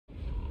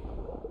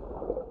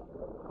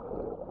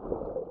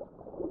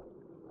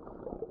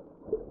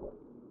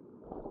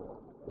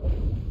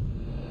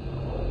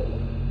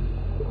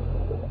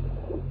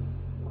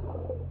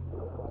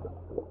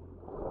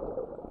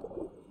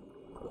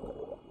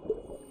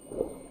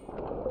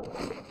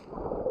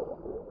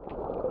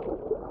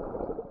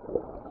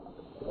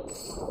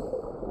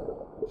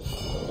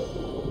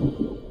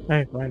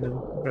Hey, finally,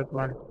 good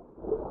one.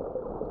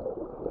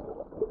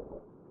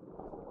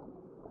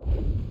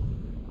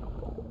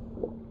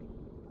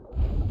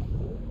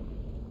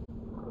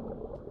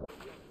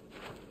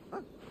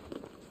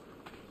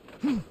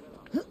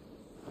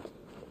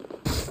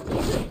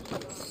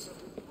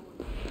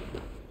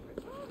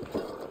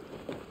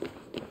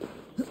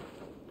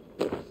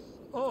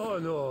 Oh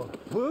no,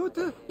 what?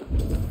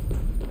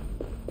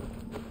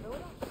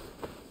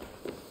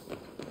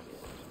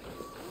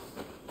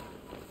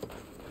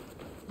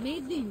 Mi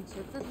vince,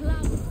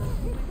 parlavo.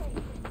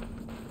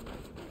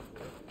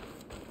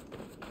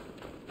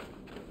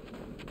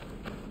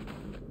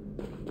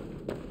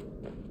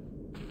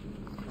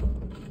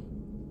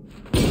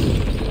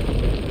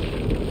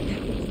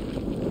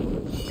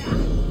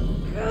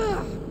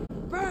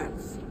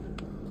 Burns!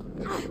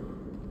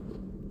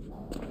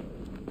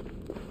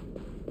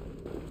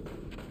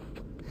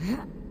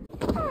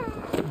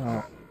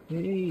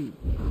 Okay.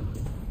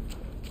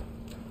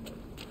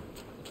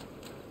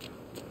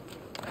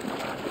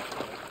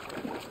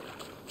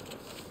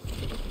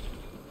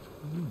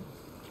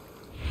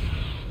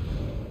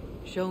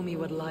 Show me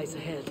what lies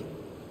ahead.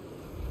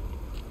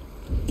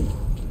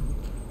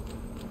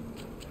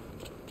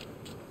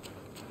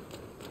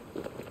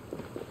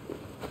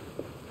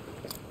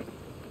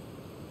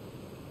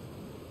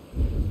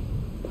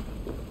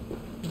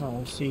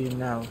 I'll see you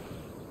now.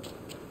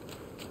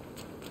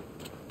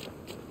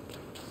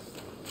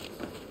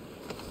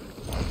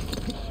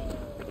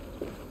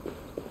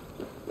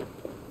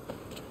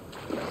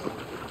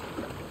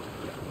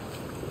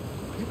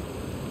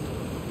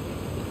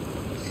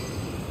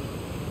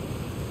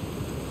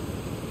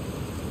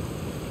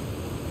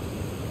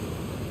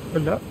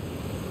 Good luck.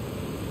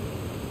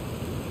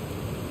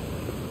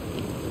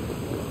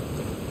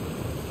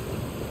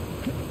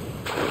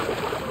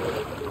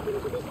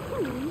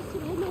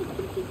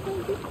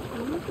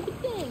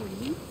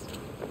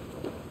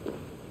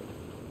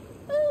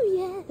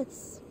 Oh,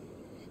 yes.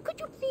 Could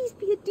you please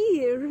be a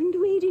dear and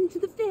wade into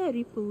the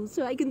fairy pool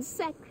so I can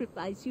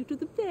sacrifice you to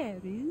the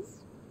fairies?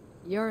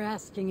 You're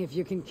asking if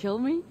you can kill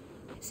me?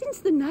 Since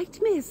the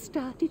nightmares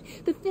started,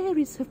 the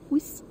fairies have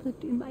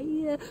whispered in my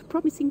ear,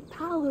 promising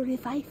power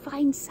if I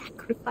find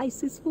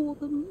sacrifices for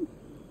them.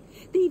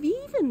 They've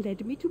even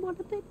led me to one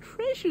of their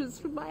treasures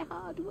from my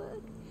hard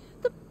work,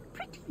 the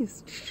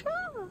prettiest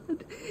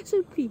shard.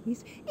 So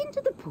please,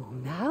 into the pool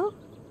now.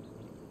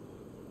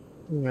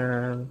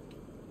 Yeah.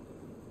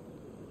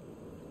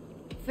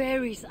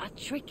 Fairies are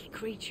tricky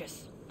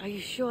creatures. Are you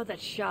sure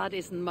that shard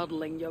isn't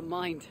muddling your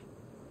mind?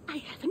 I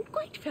haven't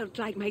quite felt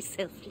like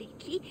myself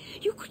lately.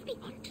 You could be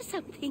onto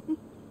something.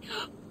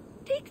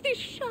 Take this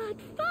shard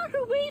far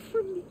away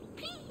from me,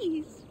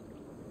 please.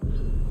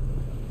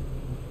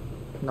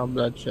 No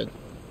bloodshed.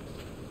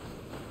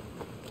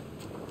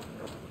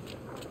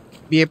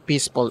 Be as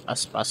peaceful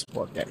as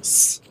possible,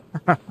 guys.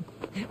 Oh.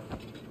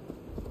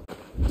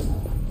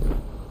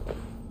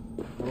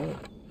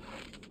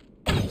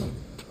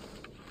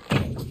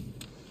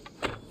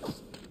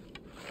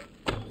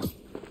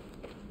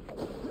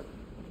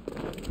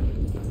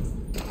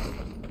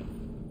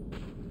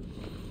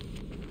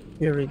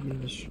 Here it is.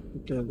 I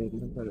should have a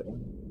look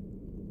around.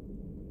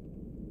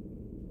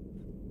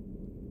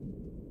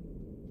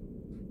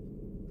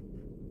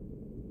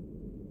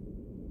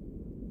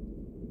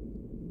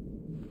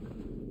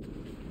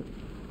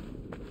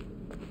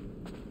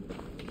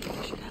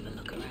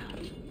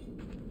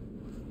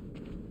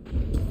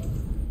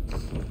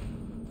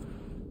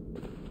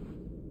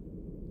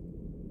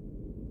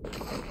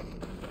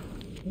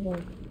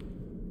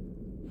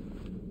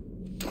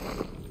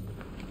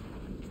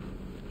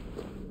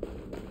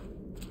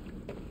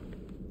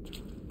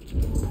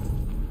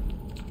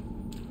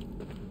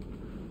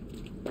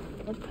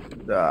 What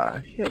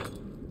the heck?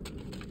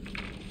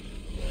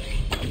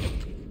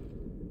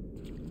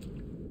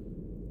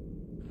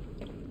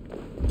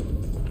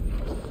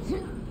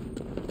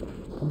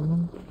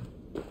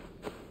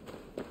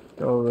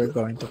 So we're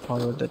going to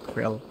follow the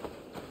trail.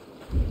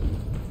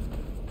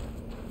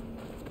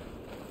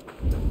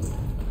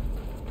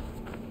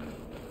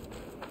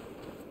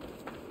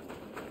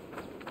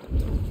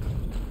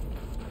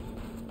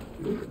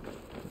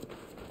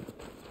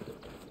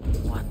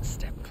 One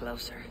step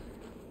closer.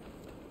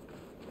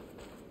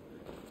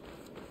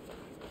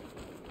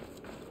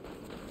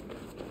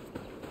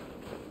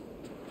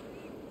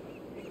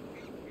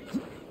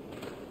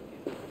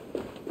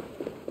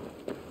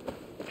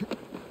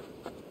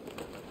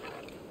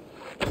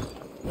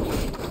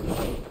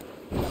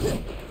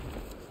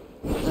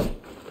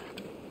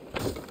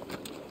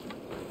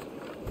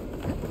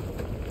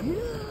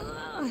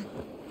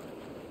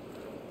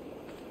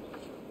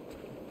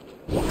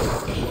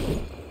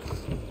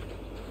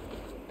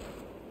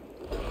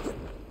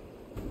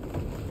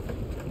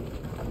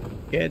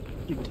 Get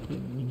it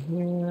in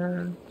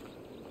here.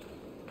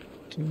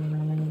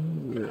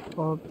 We'll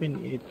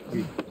open it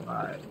with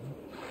my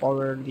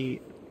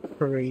powerly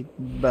great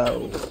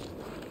bow.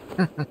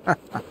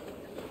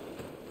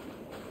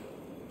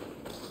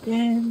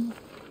 Then,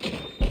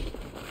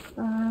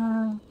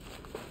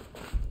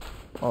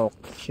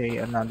 okay. Shay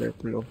another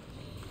clue.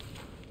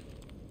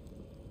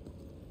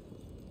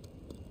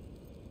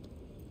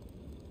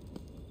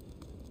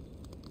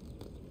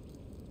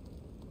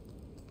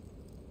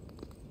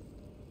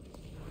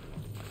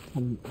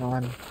 Come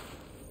on.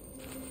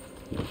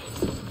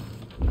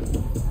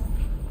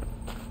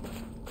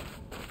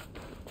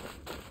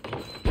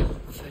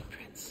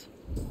 Footprints,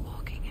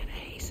 walking at a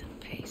hastened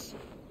pace.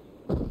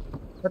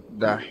 What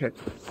the heck?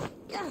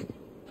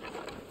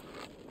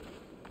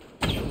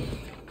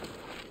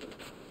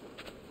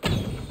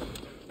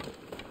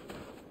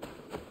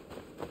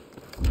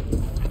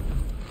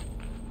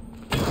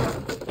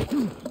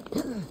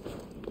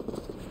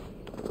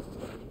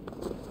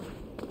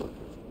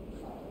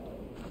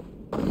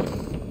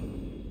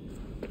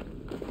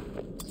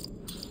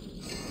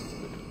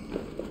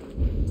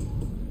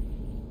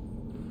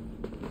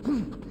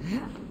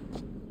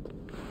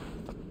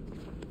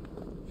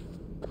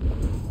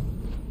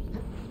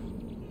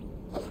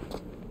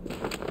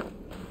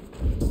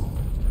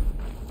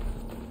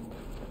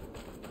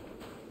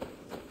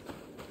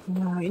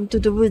 Into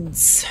the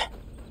woods.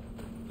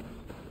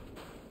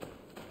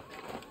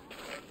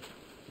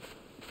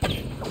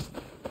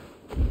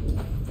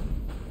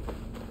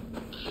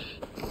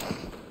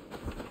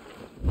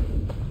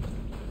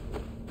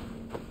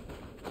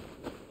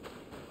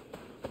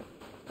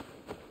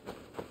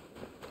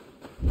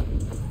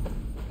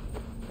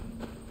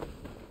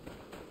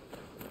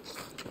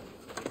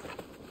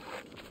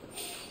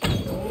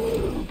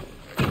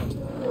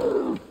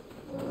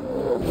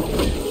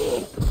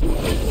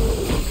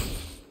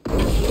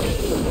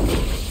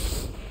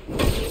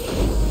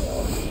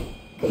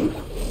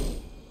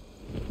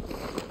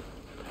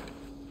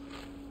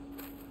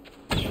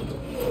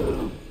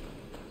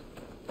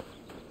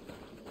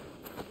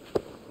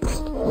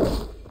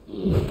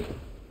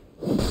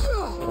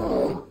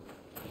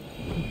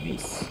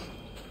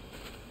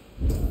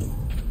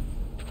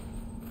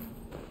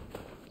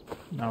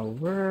 Now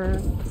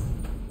where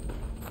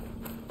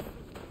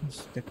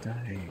is the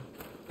guy?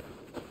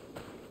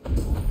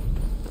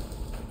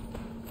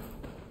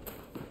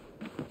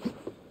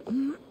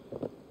 I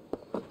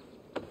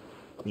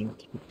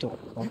think he took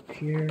up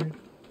here.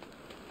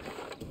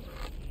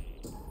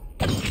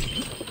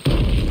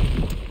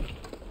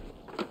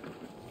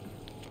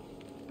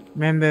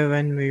 Remember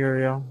when we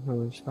were young, there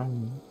was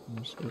only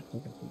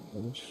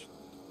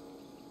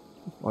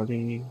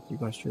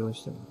because she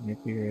was the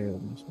material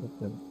and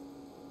stuff.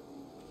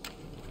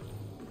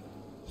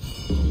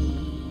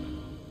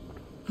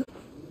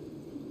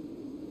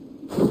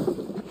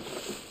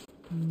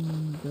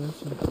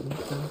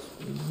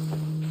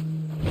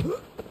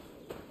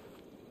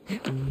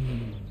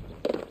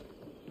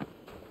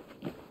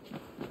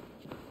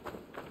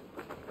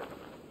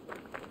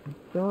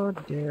 Go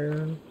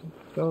there,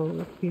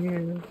 go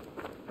here.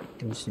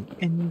 There's an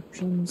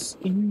entrance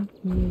in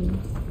here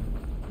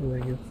where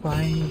you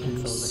find All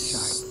the this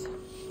shards.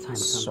 Time to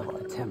sword.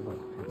 unlock the temple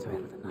and to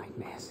end the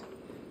nightmares.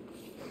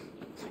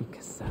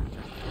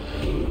 Cassandra.